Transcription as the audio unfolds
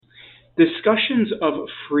Discussions of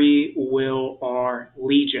free will are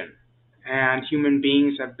legion, and human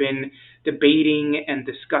beings have been debating and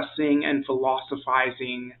discussing and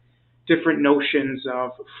philosophizing different notions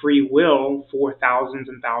of free will for thousands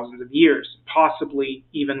and thousands of years, possibly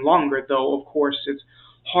even longer, though, of course, it's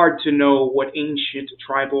hard to know what ancient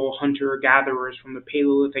tribal hunter gatherers from the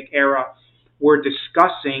Paleolithic era were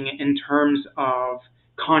discussing in terms of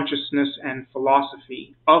consciousness and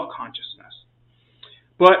philosophy of consciousness.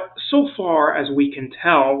 But so far as we can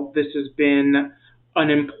tell, this has been an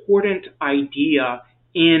important idea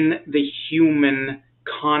in the human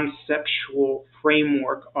conceptual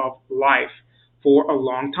framework of life for a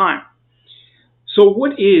long time. So,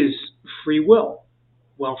 what is free will?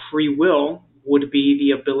 Well, free will would be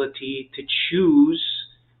the ability to choose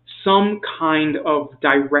some kind of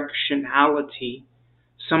directionality,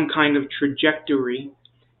 some kind of trajectory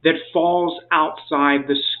that falls outside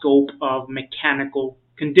the scope of mechanical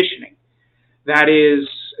conditioning. That is,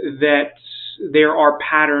 that there are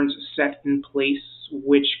patterns set in place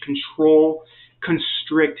which control,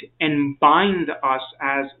 constrict, and bind us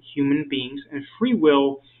as human beings, and free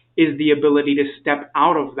will is the ability to step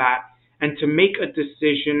out of that and to make a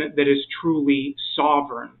decision that is truly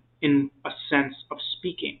sovereign in a sense of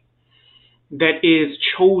speaking, that is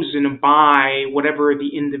chosen by whatever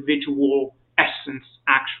the individual essence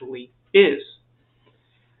actually is.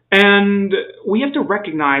 And we have to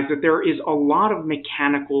recognize that there is a lot of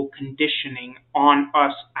mechanical conditioning on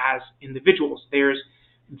us as individuals. There's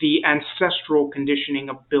the ancestral conditioning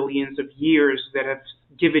of billions of years that have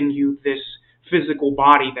given you this physical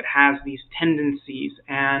body that has these tendencies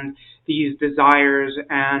and these desires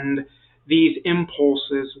and these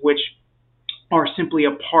impulses which are simply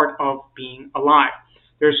a part of being alive.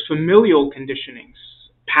 There's familial conditionings,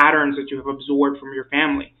 patterns that you have absorbed from your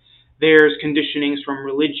family. There's conditionings from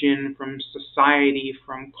religion, from society,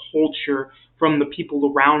 from culture, from the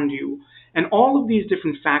people around you. And all of these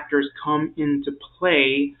different factors come into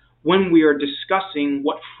play when we are discussing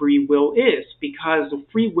what free will is, because the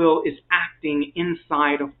free will is acting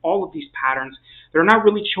inside of all of these patterns that are not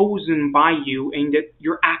really chosen by you and that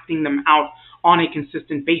you're acting them out on a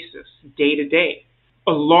consistent basis, day to day.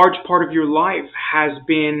 A large part of your life has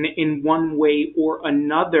been in one way or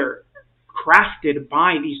another crafted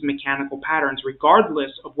by these mechanical patterns,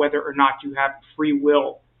 regardless of whether or not you have free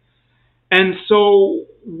will. And so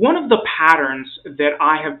one of the patterns that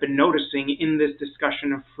I have been noticing in this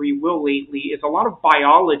discussion of free will lately is a lot of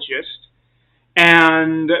biologists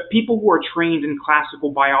and people who are trained in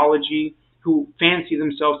classical biology who fancy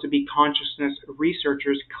themselves to be consciousness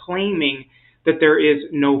researchers claiming that there is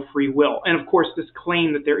no free will. And of course, this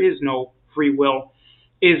claim that there is no free will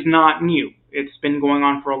is not new. It's been going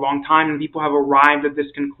on for a long time, and people have arrived at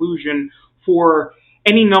this conclusion for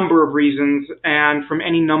any number of reasons and from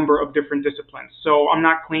any number of different disciplines. So I'm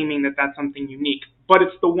not claiming that that's something unique, but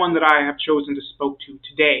it's the one that I have chosen to spoke to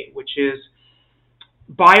today, which is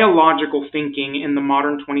biological thinking in the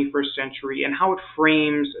modern 21st century and how it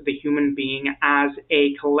frames the human being as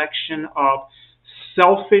a collection of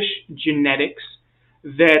selfish genetics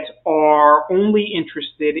that are only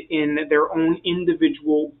interested in their own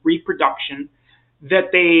individual reproduction, that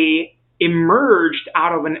they emerged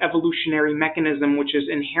out of an evolutionary mechanism which is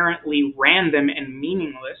inherently random and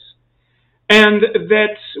meaningless, and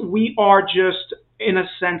that we are just, in a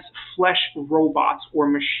sense, flesh robots or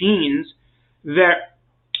machines that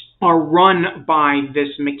are run by this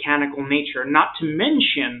mechanical nature, not to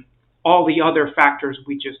mention all the other factors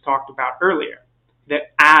we just talked about earlier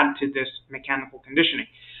that add to this mechanical conditioning.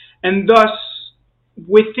 And thus,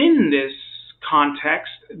 within this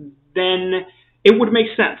context, then it would make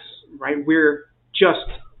sense, right? We're just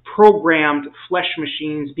programmed flesh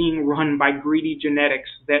machines being run by greedy genetics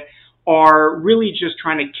that are really just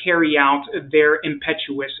trying to carry out their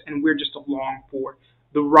impetuous, and we're just along for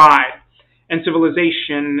the ride. And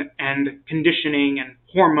civilization and conditioning and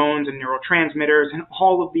hormones and neurotransmitters and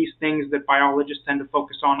all of these things that biologists tend to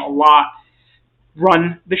focus on a lot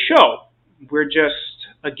run the show. We're just,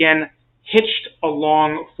 again, hitched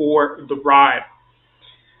along for the ride.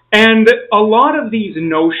 And a lot of these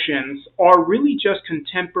notions are really just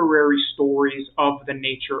contemporary stories of the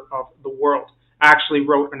nature of the world. I actually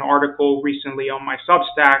wrote an article recently on my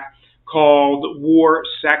Substack called War,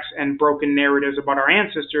 Sex, and Broken Narratives About Our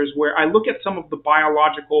Ancestors, where I look at some of the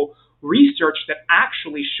biological research that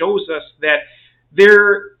actually shows us that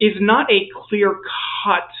there is not a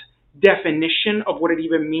clear-cut definition of what it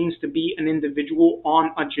even means to be an individual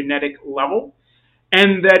on a genetic level,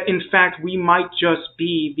 and that in fact we might just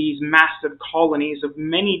be these massive colonies of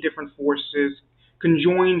many different forces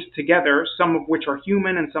conjoined together, some of which are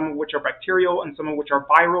human and some of which are bacterial and some of which are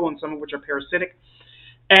viral and some of which are parasitic.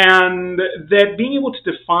 And that being able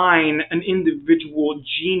to define an individual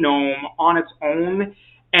genome on its own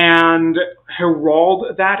and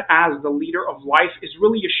herald that as the leader of life is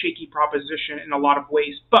really a shaky proposition in a lot of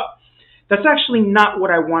ways. But that's actually not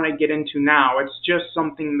what I want to get into now. It's just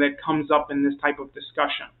something that comes up in this type of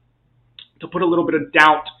discussion to put a little bit of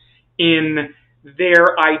doubt in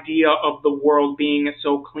their idea of the world being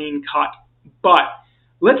so clean cut. But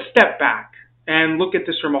let's step back and look at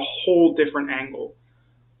this from a whole different angle.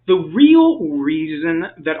 The real reason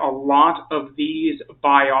that a lot of these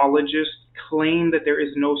biologists claim that there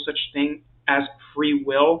is no such thing as free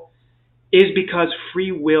will is because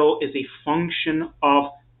free will is a function of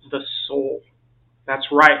the soul. That's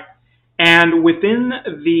right. And within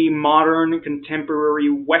the modern, contemporary,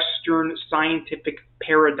 Western scientific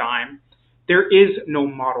paradigm, there is no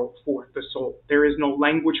model for the soul. There is no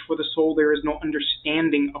language for the soul. There is no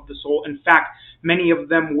understanding of the soul. In fact, many of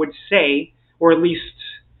them would say, or at least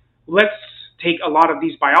let's take a lot of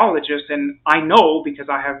these biologists, and I know because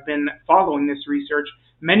I have been following this research,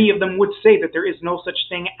 many of them would say that there is no such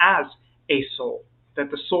thing as a soul,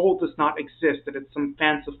 that the soul does not exist, that it's some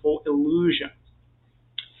fanciful illusion.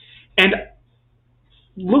 And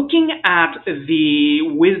looking at the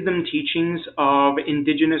wisdom teachings of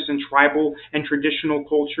indigenous and tribal and traditional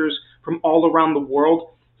cultures from all around the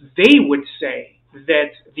world, they would say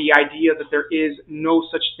that the idea that there is no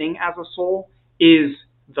such thing as a soul is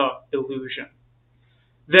the illusion.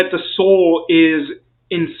 That the soul is,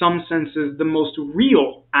 in some senses, the most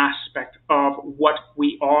real aspect of what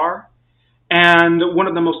we are and one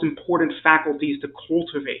of the most important faculties to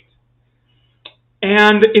cultivate.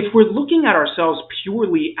 And if we're looking at ourselves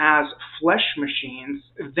purely as flesh machines,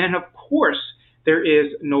 then of course there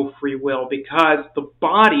is no free will, because the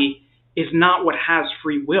body is not what has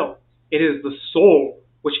free will. It is the soul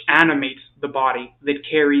which animates the body that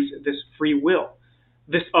carries this free will,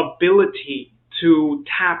 this ability to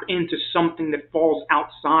tap into something that falls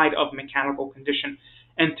outside of mechanical condition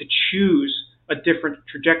and to choose a different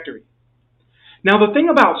trajectory. Now, the thing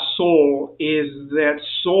about soul is that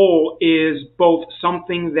soul is both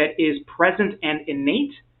something that is present and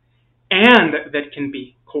innate and that can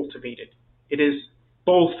be cultivated. It is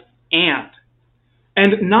both and.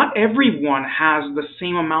 And not everyone has the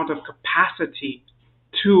same amount of capacity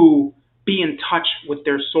to be in touch with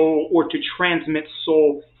their soul or to transmit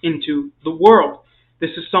soul into the world.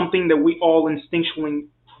 This is something that we all instinctually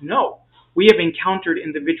know. We have encountered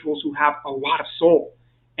individuals who have a lot of soul.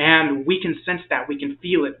 And we can sense that, we can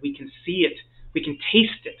feel it, we can see it, we can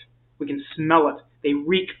taste it, we can smell it. They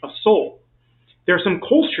reek of soul. There are some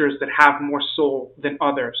cultures that have more soul than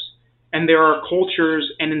others. And there are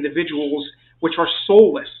cultures and individuals which are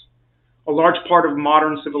soulless. A large part of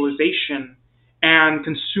modern civilization and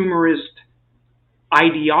consumerist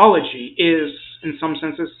ideology is, in some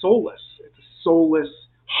senses, soulless. It's a soulless,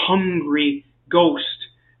 hungry ghost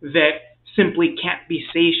that simply can't be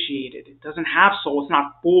satiated. It doesn't have soul. It's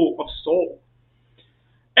not full of soul.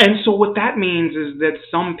 And so what that means is that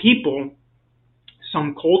some people,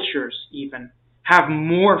 some cultures even, have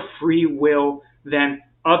more free will than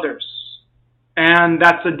others. And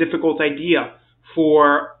that's a difficult idea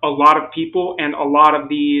for a lot of people and a lot of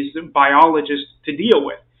these biologists to deal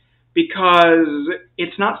with, because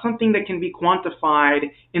it's not something that can be quantified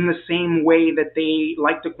in the same way that they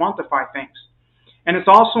like to quantify things. And it's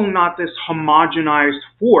also not this homogenized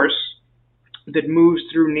force that moves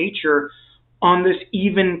through nature on this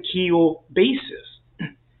even keel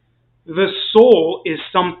basis. The soul is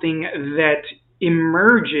something that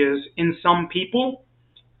emerges in some people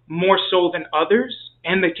more so than others,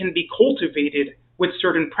 and that can be cultivated with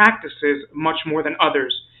certain practices much more than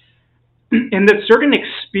others. And that certain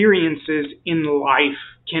experiences in life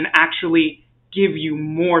can actually give you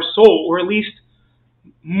more soul, or at least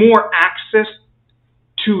more access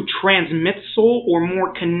to transmit soul or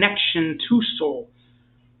more connection to soul.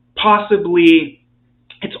 Possibly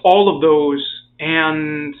it's all of those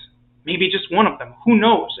and maybe just one of them. Who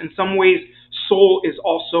knows? In some ways, soul is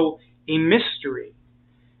also a mystery.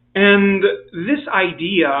 And this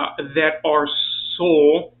idea that our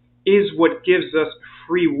soul is what gives us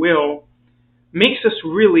free will makes us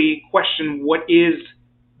really question what is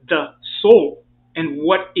the soul and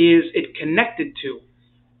what is it connected to.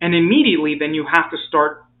 And immediately then you have to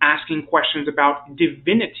start asking questions about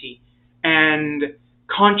divinity and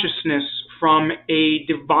consciousness from a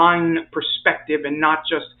divine perspective and not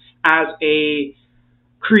just as a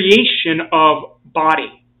creation of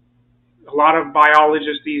body. A lot of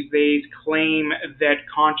biologists these days claim that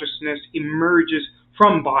consciousness emerges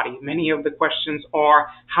from body. Many of the questions are,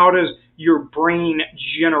 how does your brain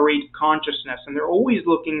generate consciousness? And they're always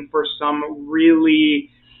looking for some really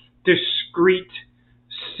discrete,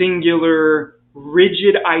 singular,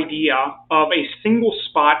 rigid idea of a single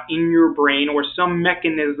spot in your brain or some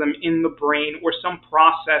mechanism in the brain or some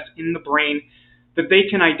process in the brain that they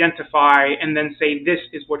can identify and then say, this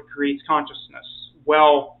is what creates consciousness.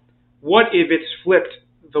 Well, what if it's flipped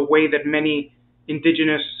the way that many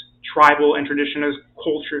indigenous, tribal, and traditional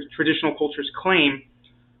cultures claim,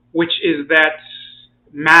 which is that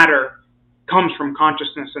matter comes from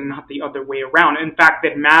consciousness and not the other way around? In fact,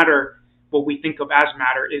 that matter, what we think of as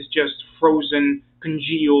matter, is just frozen,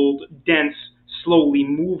 congealed, dense, slowly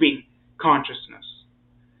moving consciousness.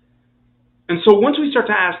 And so once we start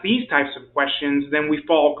to ask these types of questions, then we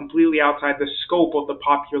fall completely outside the scope of the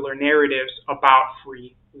popular narratives about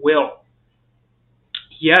free will.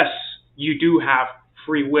 Yes, you do have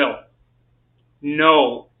free will.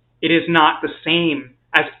 No, it is not the same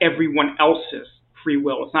as everyone else's free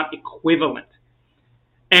will. It's not equivalent.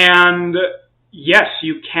 And yes,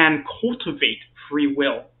 you can cultivate free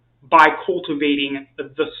will by cultivating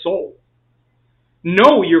the soul.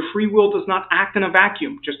 No, your free will does not act in a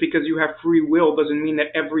vacuum. Just because you have free will doesn't mean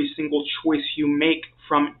that every single choice you make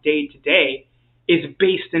from day to day is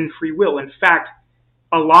based in free will. In fact,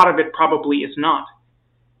 a lot of it probably is not.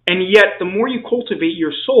 And yet, the more you cultivate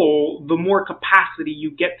your soul, the more capacity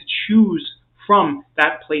you get to choose from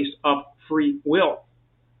that place of free will.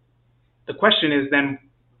 The question is then,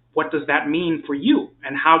 what does that mean for you?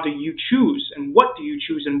 And how do you choose? And what do you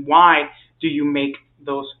choose? And why do you make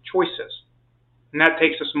those choices? And that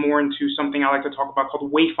takes us more into something I like to talk about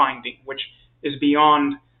called wayfinding, which is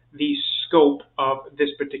beyond the scope of this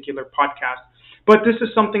particular podcast. But this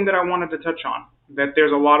is something that I wanted to touch on, that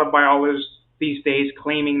there's a lot of biologists these days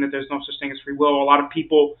claiming that there's no such thing as free will. A lot of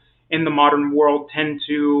people in the modern world tend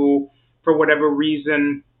to, for whatever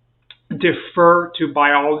reason, defer to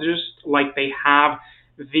biologists like they have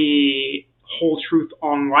the whole truth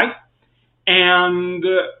on life. And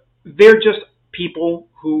they're just people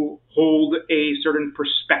who hold a certain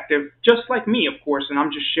perspective, just like me, of course, and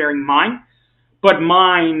I'm just sharing mine. But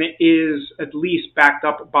mine is at least backed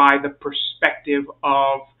up by the perspective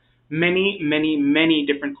of many, many, many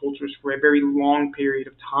different cultures for a very long period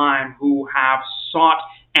of time who have sought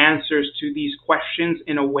answers to these questions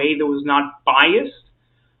in a way that was not biased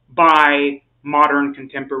by modern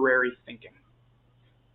contemporary thinking.